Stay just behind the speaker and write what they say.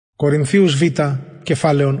Κορινθίους Β,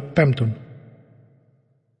 κεφάλαιον 5.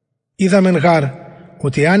 Είδαμεν γάρ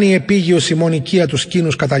ότι αν η επίγειος ημών οικία του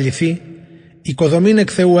σκήνους καταλυθεί, οικοδομήν εκ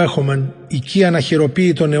Θεού έχομεν, οικίαν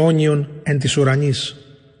αχυροποίητον αιώνιον εν της ουρανής.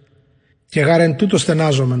 Και γάρ εν τούτο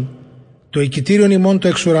στενάζομεν, το οικητήριον ημών το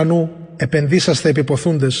εξ ουρανού επενδύσαστε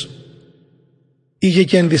επιποθούντες, ήγε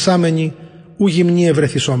και ενδυσάμενοι ου γυμνοί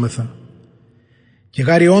ευρεθισόμεθα. Και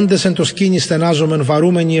γάρ οι όντες εν το σκήνη στενάζομεν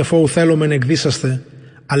βαρούμενοι εφόου θέλομεν εκδύσαστε,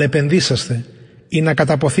 αλλά επενδύσαστε, ή να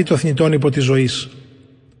καταποθεί το θνητόν υπό της ζωής.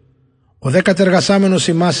 Ο δε κατεργασάμενος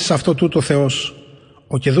ημάς εις αυτό τούτο Θεός,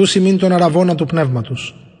 ο και δούς ημίν τον αραβώνα του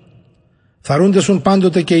πνεύματος. Θαρούντεσουν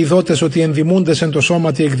πάντοτε και ειδότες ότι ενδημούντες εν το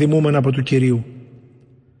σώματι εκδημούμεν από του Κυρίου.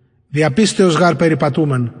 Διαπίστεως γάρ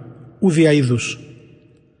περιπατούμεν, ου δια είδους.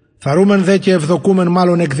 Θαρούμεν δε και ευδοκούμεν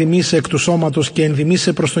μάλλον εκδημήσε εκ του σώματος και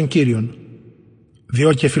ενδημήσε προς τον Κύριον.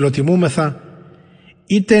 Διό και φιλοτιμούμεθα,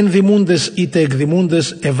 είτε ενδημούντες είτε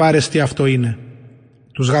εκδημούντες ευάρεστη αυτό είναι.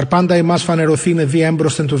 Τους γαρ πάντα ημάς φανερωθήνε δι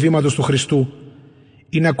έμπροσθεν του βήματος του Χριστού,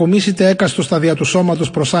 ή να κομίσετε έκαστος στα δια του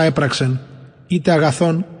σώματος προσά έπραξεν, είτε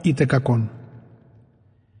αγαθών είτε κακών.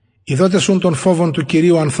 Ιδότεσουν των φόβων του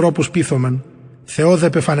Κυρίου ανθρώπους πείθομεν, Θεό δε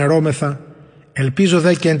πεφανερώμεθα, ελπίζω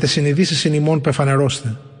δε και εν τε συνειδήσεις εν ημών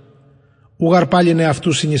πεφανερώστε. Ούγαρ πάλιν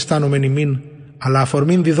εαυτούς συνιστάνομεν ημίν, αλλά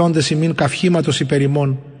αφορμήν διδόντες ημίν καυχήματος υπερ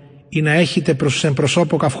ημών, ή να έχετε προς εν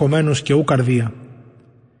προσώπο καυχωμένους και ου καρδία.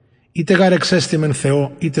 Είτε γάρ εξέστημεν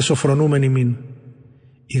Θεό, είτε σοφρονούμεν ημίν.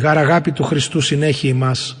 Η γάρ αγάπη του Χριστού συνέχει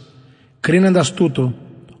ημάς, κρίνοντας τούτο,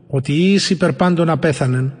 ότι οι εις υπερπάντων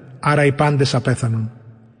απέθανεν, άρα οι πάντες απέθανον.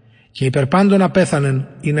 Και υπερπάντων απέθανεν,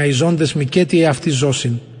 ή να οι ζώντες μικέτι εαυτοί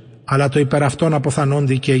ζώσιν, αλλά το υπεραυτόν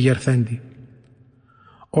αποθανόντι και εγερθέντι.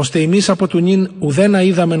 Ώστε εμείς από του νυν ουδένα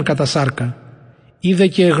είδαμεν κατά σάρκα, είδε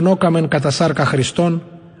και εγνώκαμεν κατά σάρκα Χριστόν,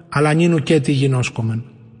 αλλά νυν ουκέτι γινώσκομεν.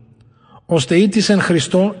 Ώστε ήτης εν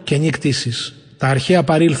Χριστώ και νυ κτήσεις, τα αρχαία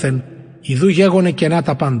παρήλθεν, ιδού γέγονε κενά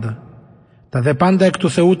τα πάντα. Τα δε πάντα εκ του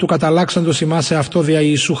Θεού του καταλάξαντος ημάς σε αυτό δια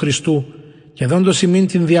Ιησού Χριστού, και δόντος ημίν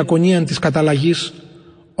την διακονίαν της καταλλαγής,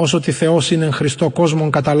 όσο τη Θεός είναι εν Χριστώ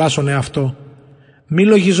κόσμον καταλάσσον εαυτό, μη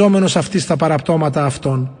λογιζόμενος αυτής τα παραπτώματα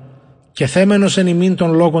αυτών, και θέμενος εν ημίν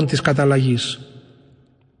των λόγων της καταλλαγής.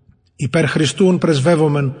 Υπέρ Χριστούν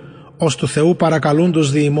πρεσβεύομεν, ως του Θεού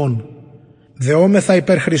παρακαλούντος δι' ημών. Δεόμεθα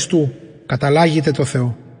υπέρ Χριστού, καταλάγεται το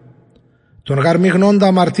Θεό. Τον γαρ μη γνώντα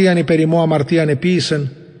αμαρτίαν υπερ ημώ αμαρτίαν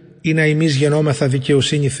επίησεν, ή να ημείς γενόμεθα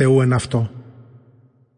δικαιοσύνη Θεού εν αυτό.